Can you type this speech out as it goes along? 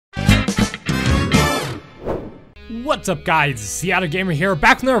What's up guys, SeaOtterGamer here,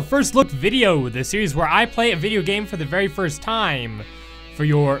 back with our first look video, the series where I play a video game for the very first time for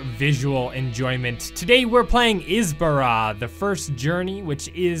your visual enjoyment. Today we're playing Isbarah, the first journey, which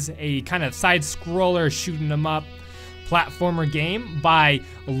is a kind of side-scroller shoot 'em up platformer game by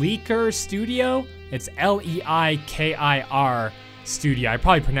Leikir Studio. It's L-E-I-K-I-R Studio. I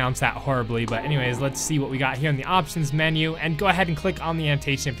probably pronounced that horribly, but anyways, let's see what we got here in the options menu, and go ahead and click on the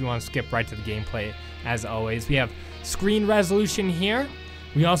annotation if you want to skip right to the gameplay. As always, we have screen resolution here.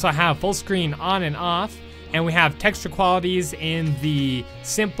 We also have full screen on and off, and we have texture qualities in the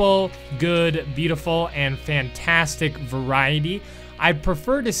simple, good, beautiful, and fantastic variety. I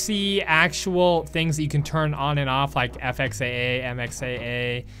prefer to see actual things that you can turn on and off, like FXAA,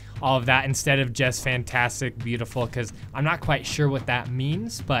 MXAA, all of that, instead of just fantastic, beautiful, because I'm not quite sure what that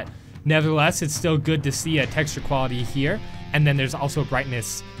means, but nevertheless, it's still good to see a texture quality here. And then there's also a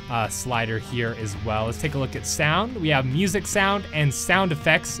brightness slider here as well. Let's take a look at sound. We have music sound and sound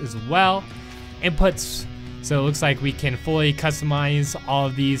effects as well. Inputs, so it looks like we can fully customize all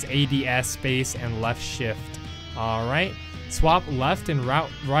of these: ADS, space, and left shift. All right, swap left and right,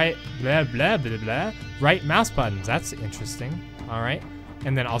 blah, blah, blah, blah, right mouse buttons. That's interesting. All right,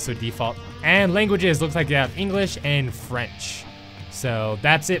 and then also default. And languages, looks like they have English and French. So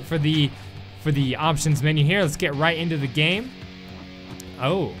that's it for the options menu here. Let's get right into the game.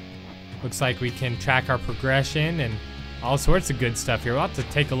 Oh, looks like we can track our progression and all sorts of good stuff here. We'll have to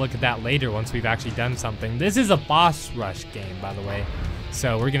take a look at that later once we've actually done something. This is a boss rush game, by the way.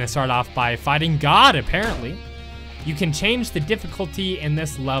 So we're gonna start off by fighting God, apparently. You can change the difficulty in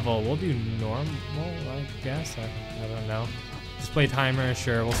this level. We'll do normal, I guess. I don't know. Display timer,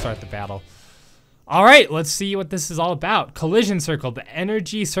 sure, we'll start the battle. All right, let's see what this is all about. Collision circle. The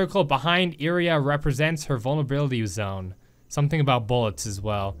energy circle behind Iria represents her vulnerability zone. Something about bullets as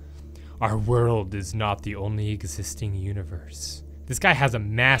well. Our world is not the only existing universe. This guy has a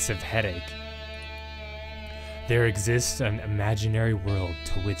massive headache. There exists an imaginary world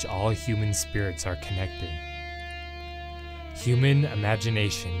to which all human spirits are connected. Human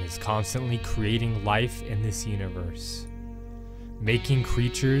imagination is constantly creating life in this universe, making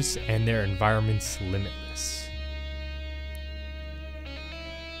creatures and their environments limitless.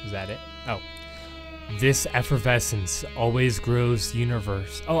 Is that it? Oh. This effervescence, always growing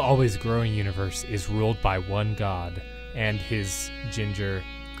universe is ruled by one god and his ginger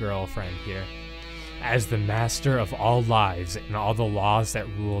girlfriend here. As the master of all lives and all the laws that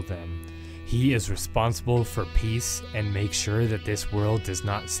rule them, he is responsible for peace and makes sure that this world does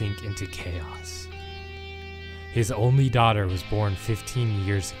not sink into chaos. His only daughter was born 15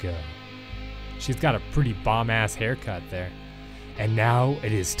 years ago. She's got a pretty bomb-ass haircut there. And now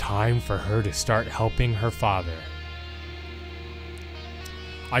it is time for her to start helping her father.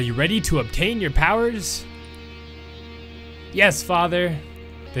 Are you ready to obtain your powers? Yes, father.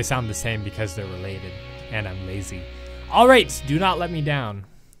 They sound the same because they're related, and I'm lazy. All right, do not let me down.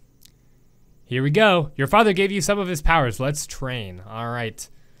 Here we go. Your father gave you some of his powers. Let's train. All right.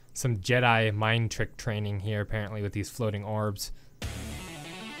 Some Jedi mind trick training here, apparently, with these floating orbs.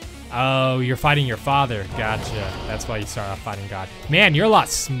 Oh, you're fighting your father. Gotcha. That's why you start off fighting God. Man, you're a lot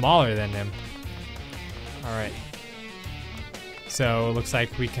smaller than him. All right. So it looks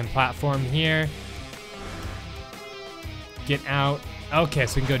like we can platform here. Get out. Okay,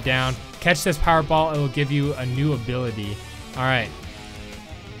 so we can go down. Catch this power ball. It will give you a new ability. All right.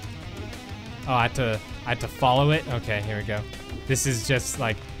 Oh, I have to follow it. Okay, here we go. This is just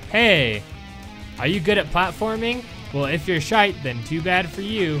like, hey, are you good at platforming? Well, if you're shite, then too bad for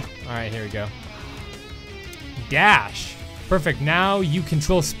you. All right, here we go. Dash. Perfect. Now you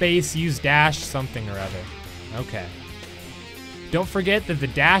control space, use dash something or other. Okay. Don't forget that the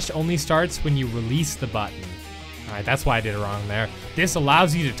dash only starts when you release the button. All right, that's why I did it wrong there. This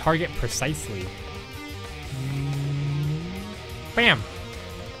allows you to target precisely. Bam.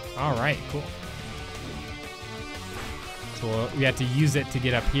 All right, cool. So we have to use it to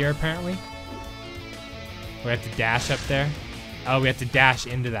get up here, apparently. We have to dash up there. Oh, we have to dash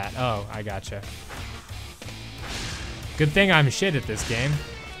into that. Oh, I gotcha. Good thing I'm shit at this game.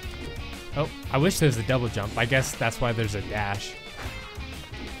 Oh, I wish there was a double jump. I guess that's why there's a dash.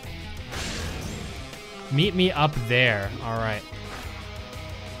 Meet me up there. All right.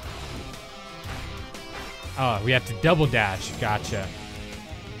 Oh, we have to double dash. Gotcha.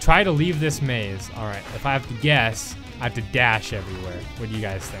 Try to leave this maze. All right. If I have to guess, I have to dash everywhere. What do you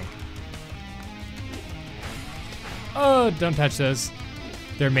guys think? Oh, don't touch those.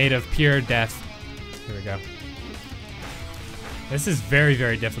 They're made of pure death. Here we go. This is very,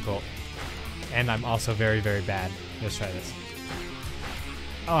 very difficult. And I'm also very, very bad. Let's try this.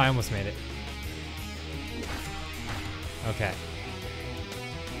 Oh, I almost made it. Okay.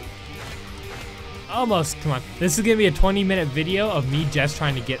 Almost, come on. This is gonna be a 20-minute video of me just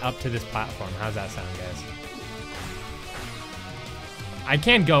trying to get up to this platform. How's that sound, guys? I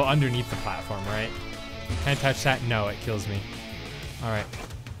can go underneath the platform, right? Can I touch that? No, it kills me. All right.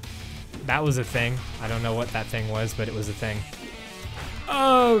 That was a thing. I don't know what that thing was, but it was a thing.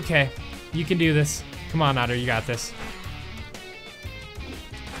 Okay. You can do this. Come on, Otter, you got this.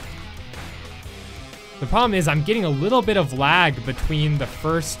 The problem is I'm getting a little bit of lag between the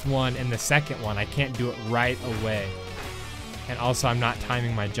first one and the second one. I can't do it right away. And also I'm not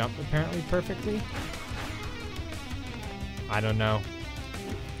timing my jump apparently perfectly. I don't know.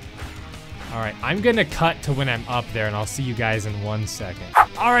 All right, I'm gonna cut to when I'm up there and I'll see you guys in 1 second.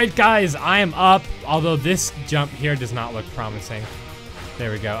 All right, guys, I am up, although this jump here does not look promising.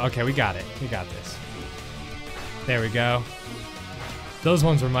 There we go. Okay, we got it. We got this. There we go. Those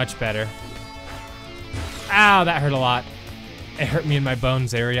ones were much better. Ow, that hurt a lot. It hurt me in my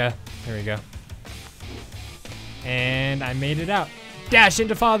bones area. There we go. And I made it out. Dash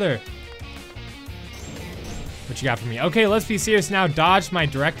into father. What you got for me? Okay, let's be serious now. Dodge my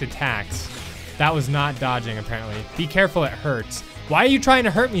direct attacks. That was not dodging, apparently. Be careful, it hurts. Why are you trying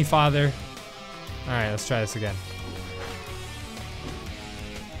to hurt me, father? All right, let's try this again.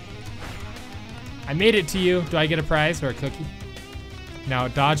 I made it to you. Do I get a prize or a cookie? Now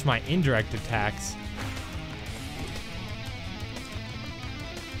dodge my indirect attacks.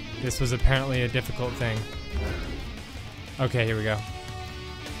 This was apparently a difficult thing. Okay, here we go.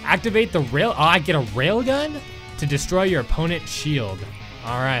 Activate the rail. Oh, I get a railgun to destroy your opponent's shield.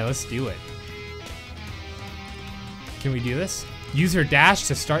 All right, let's do it. Can we do this? Use your dash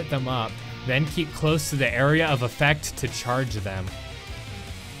to start them up, then keep close to the area of effect to charge them.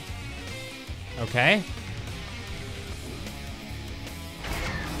 Okay.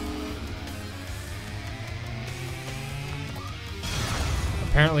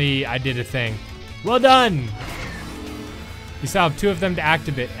 Apparently, I did a thing. Well done! You still have 2 of them to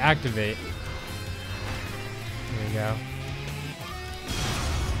activate. There we go.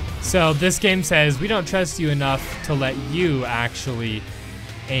 So this game says, we don't trust you enough to let you actually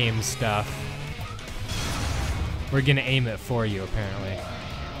aim stuff. We're gonna aim it for you, apparently.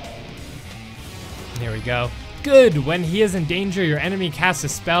 There we go. Good! When he is in danger, your enemy casts a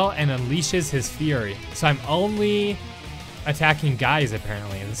spell and unleashes his fury. So I'm only attacking guys,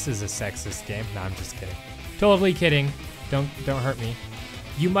 apparently. This is a sexist game. No, I'm just kidding. Totally kidding. Don't hurt me.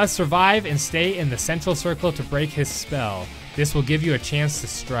 You must survive and stay in the central circle to break his spell. This will give you a chance to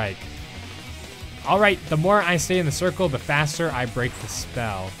strike. All right, the more I stay in the circle, the faster I break the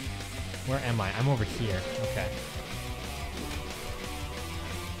spell. Where am I? I'm over here. Okay.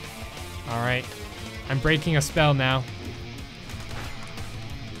 All right. I'm breaking a spell now.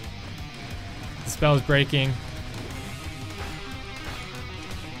 The spell is breaking.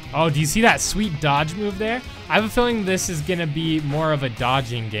 Oh, do you see that sweet dodge move there? I have a feeling this is gonna be more of a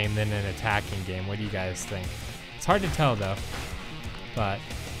dodging game than an attacking game. What do you guys think? It's hard to tell though, but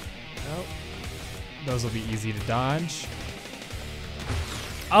oh, those will be easy to dodge.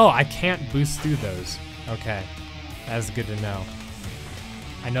 Oh, I can't boost through those. Okay, that's good to know.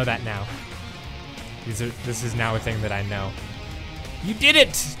 I know that now. This is now a thing that I know. You did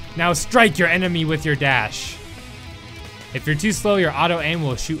it! Now strike your enemy with your dash. If you're too slow, your auto aim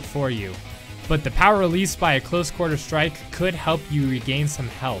will shoot for you. But the power released by a close quarter strike could help you regain some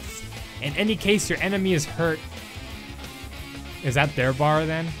health. In any case, your enemy is hurt. Is that their bar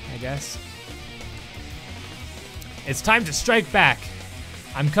then, I guess? It's time to strike back.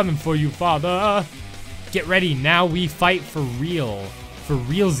 I'm coming for you, father. Get ready, now we fight for real. For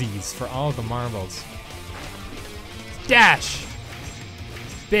realsies, for all the marbles. Dash!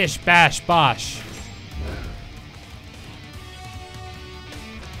 Bish, bash, bosh.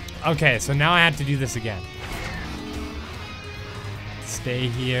 Okay, so now I have to do this again. Stay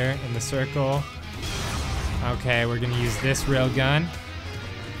here in the circle. Okay, we're gonna use this railgun.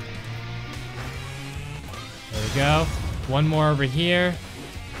 There we go. One more over here.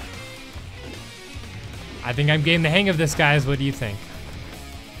 I think I'm getting the hang of this, guys. What do you think?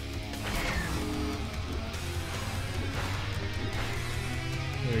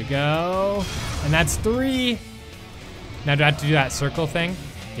 Here we go. And that's 3. Now do I have to do that circle thing?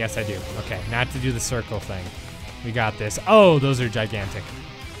 Yes, I do. Okay, now I have to do the circle thing. We got this. Oh, those are gigantic.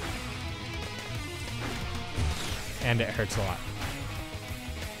 And it hurts a lot.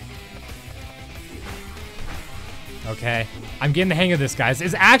 Okay, I'm getting the hang of this, guys.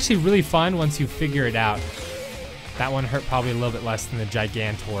 It's actually really fun once you figure it out. That one hurt probably a little bit less than the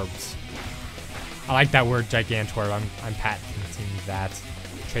Gigantorbs. I like that word, Gigantorb. I'm patenting that,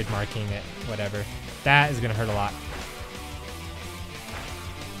 trademarking it, whatever. That is gonna hurt a lot.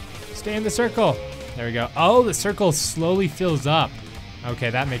 Stay in the circle. There we go. Oh, the circle slowly fills up.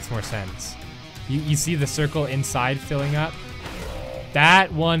 Okay, that makes more sense. You see the circle inside filling up?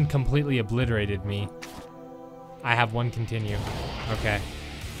 That one completely obliterated me. I have one continue. Okay.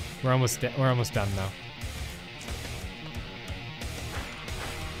 We're almost done though.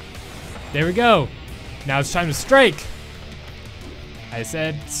 There we go. Now it's time to strike. I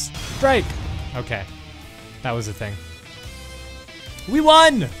said strike. Okay. That was a thing. We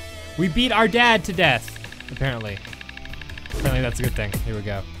won! We beat our dad to death, apparently. Apparently that's a good thing. Here we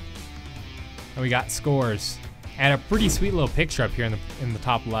go. And we got scores. And a pretty sweet little picture up here in the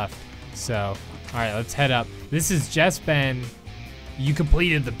top left. So, all right, let's head up. This has just been, you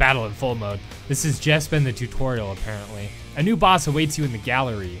completed the battle in full mode. This has just been the tutorial, apparently. A new boss awaits you in the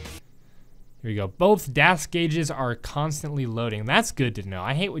gallery. Here we go. Both DAS gauges are constantly loading. That's good to know.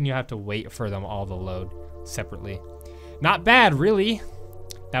 I hate when you have to wait for them all to load separately. Not bad, really.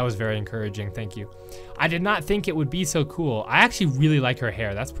 That was very encouraging, thank you. I did not think it would be so cool. I actually really like her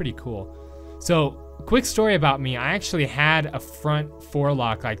hair, that's pretty cool. So, quick story about me, I actually had a front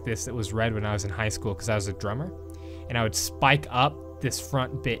forelock like this that was red when I was in high school because I was a drummer. And I would spike up this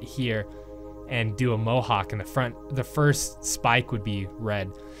front bit here and do a mohawk, and the first spike would be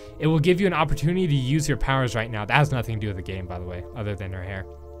red. It will give you an opportunity to use your powers right now. That has nothing to do with the game, by the way, other than her hair.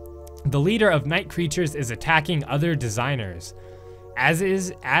 The leader of night creatures is attacking other designers. As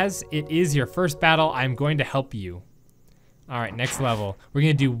it is your first battle, I'm going to help you. All right, next level. We're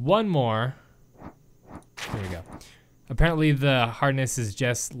gonna do one more. Here we go. Apparently the hardness is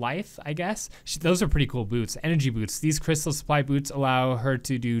just life, I guess. Those are pretty cool boots, energy boots. These crystal supply boots allow her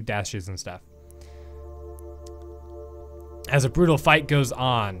to do dashes and stuff. As a brutal fight goes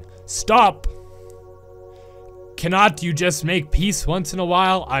on. Stop! Cannot you just make peace once in a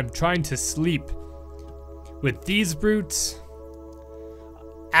while? I'm trying to sleep. With these brutes,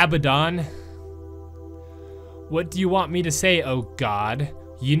 Abaddon. What do you want me to say, oh God?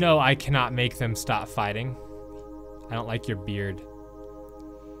 You know I cannot make them stop fighting. I don't like your beard.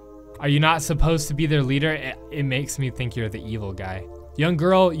 Are you not supposed to be their leader? It makes me think you're the evil guy. Young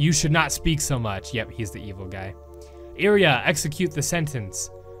girl, you should not speak so much. Yep, he's the evil guy. Iria, execute the sentence.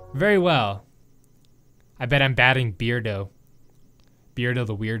 Very well. I bet I'm batting Beardo. Beardo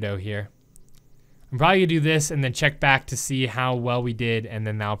the weirdo here. I'm probably gonna do this and then check back to see how well we did, and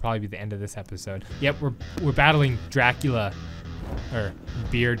then that'll probably be the end of this episode. Yep, we're battling Dracula, or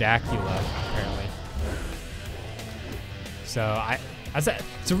Beardacula, apparently. So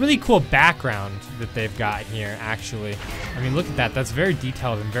it's a really cool background that they've got here, actually. I mean, look at that. That's very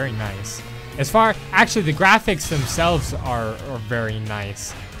detailed and very nice. Actually, the graphics themselves are very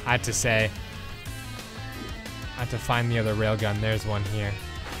nice, I have to say. I have to find the other railgun. There's one here.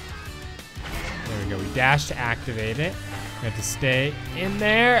 There we go. We dash to activate it. We have to stay in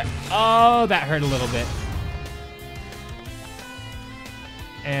there. Oh, that hurt a little bit.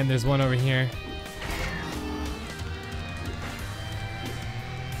 And there's one over here.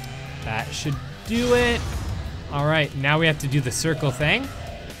 That should do it. All right, now we have to do the circle thing.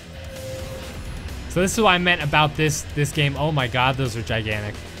 So this is what I meant about this game. Oh my God, those are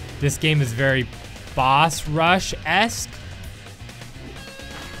gigantic. This game is very boss rush-esque.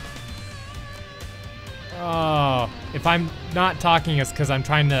 Oh, if I'm not talking, it's because I'm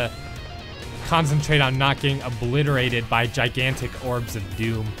trying to concentrate on not getting obliterated by gigantic orbs of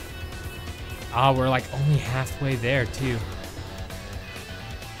doom. Ah, we're like only halfway there too.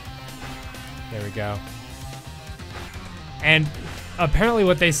 There we go. And apparently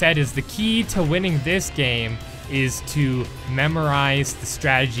what they said is the key to winning this game is to memorize the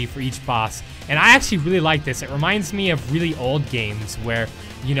strategy for each boss. And I actually really like this. It reminds me of really old games where,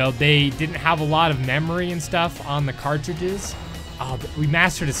 you know, they didn't have a lot of memory and stuff on the cartridges. Oh, we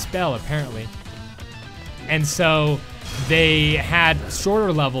mastered a spell, apparently. And so they had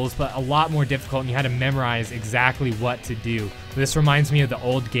shorter levels, but a lot more difficult, and you had to memorize exactly what to do. This reminds me of the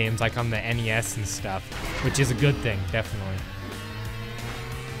old games, like on the NES and stuff, which is a good thing, definitely.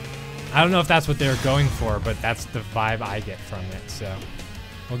 I don't know if that's what they're going for, but that's the vibe I get from it, so.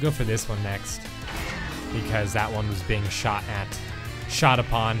 We'll go for this one next, because that one was being shot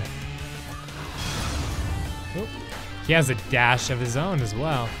upon. Oop. He has a dash of his own as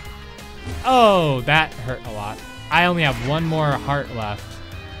well. Oh, that hurt a lot. I only have one more heart left.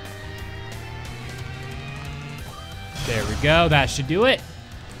 There we go, that should do it.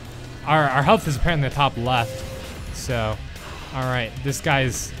 Our health is apparently the top left, so. All right, this guy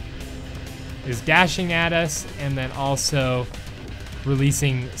is dashing at us, and then also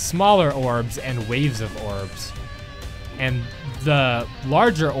releasing smaller orbs and waves of orbs. And the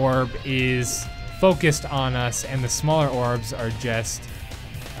larger orb is focused on us, and the smaller orbs are just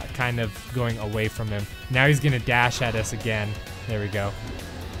kind of going away from him. Now he's gonna dash at us again. There we go.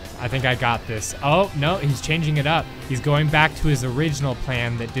 I think I got this. Oh, no, he's changing it up. He's going back to his original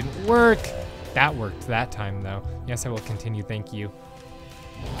plan that didn't work. That worked that time, though. Yes, I will continue, thank you.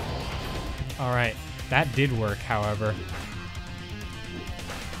 All right, that did work, however.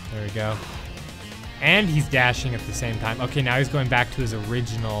 There we go. And he's dashing at the same time. Okay, now he's going back to his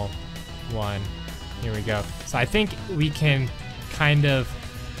original one. Here we go. So I think we can kind of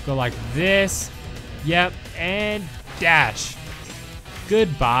go like this. Yep, and dash.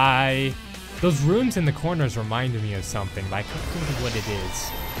 Goodbye. Those runes in the corners reminded me of something, but I can't think of what it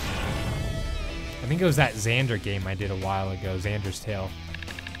is. I think it was that Xander game I did a while ago, Xander's Tale.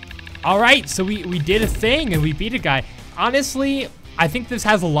 All right, so we did a thing and we beat a guy. Honestly, I think this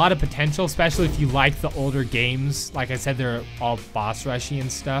has a lot of potential, especially if you like the older games. Like I said, they're all boss rushy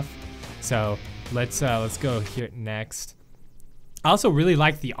and stuff. So let's go here next. I also really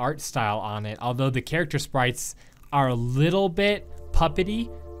like the art style on it, although the character sprites are a little bit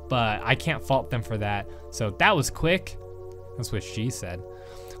puppety, but I can't fault them for that. So that was quick. That's what she said.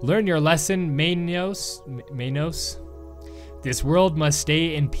 Learn your lesson, Manos. This world must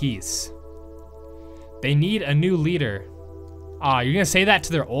stay in peace. They need a new leader. Aw, you're gonna say that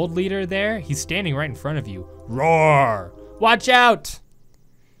to their old leader there? He's standing right in front of you. Roar! Watch out!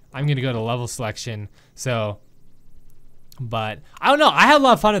 I'm gonna go to level selection, so... But, I don't know, I had a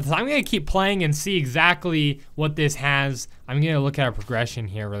lot of fun with this. I'm gonna keep playing and see exactly what this has. I'm gonna look at our progression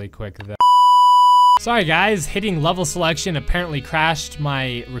here really quick, though. Sorry guys, hitting level selection apparently crashed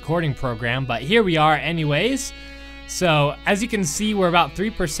my recording program, but here we are anyways. So, as you can see, we're about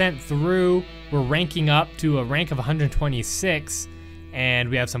 3% through. We're ranking up to a rank of 126, and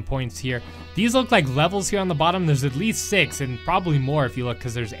we have some points here. These look like levels here on the bottom. There's at least 6, and probably more if you look,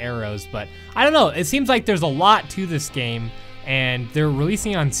 because there's arrows, but I don't know. It seems like there's a lot to this game, and they're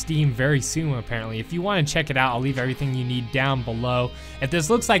releasing on Steam very soon, apparently. If you want to check it out, I'll leave everything you need down below. If this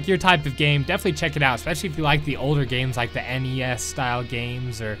looks like your type of game, definitely check it out, especially if you like the older games, like the NES-style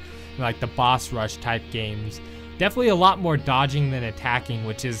games, or like the boss rush type games. Definitely a lot more dodging than attacking,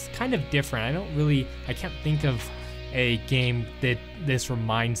 which is kind of different. I can't think of a game that this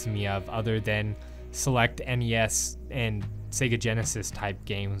reminds me of other than select NES and Sega Genesis type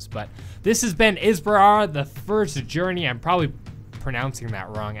games. But this has been Isbarah, the first journey. I'm probably pronouncing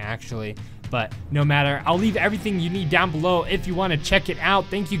that wrong actually, but no matter. I'll leave everything you need down below if you want to check it out.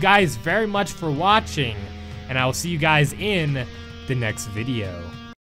 Thank you guys very much for watching, and I will see you guys in the next video.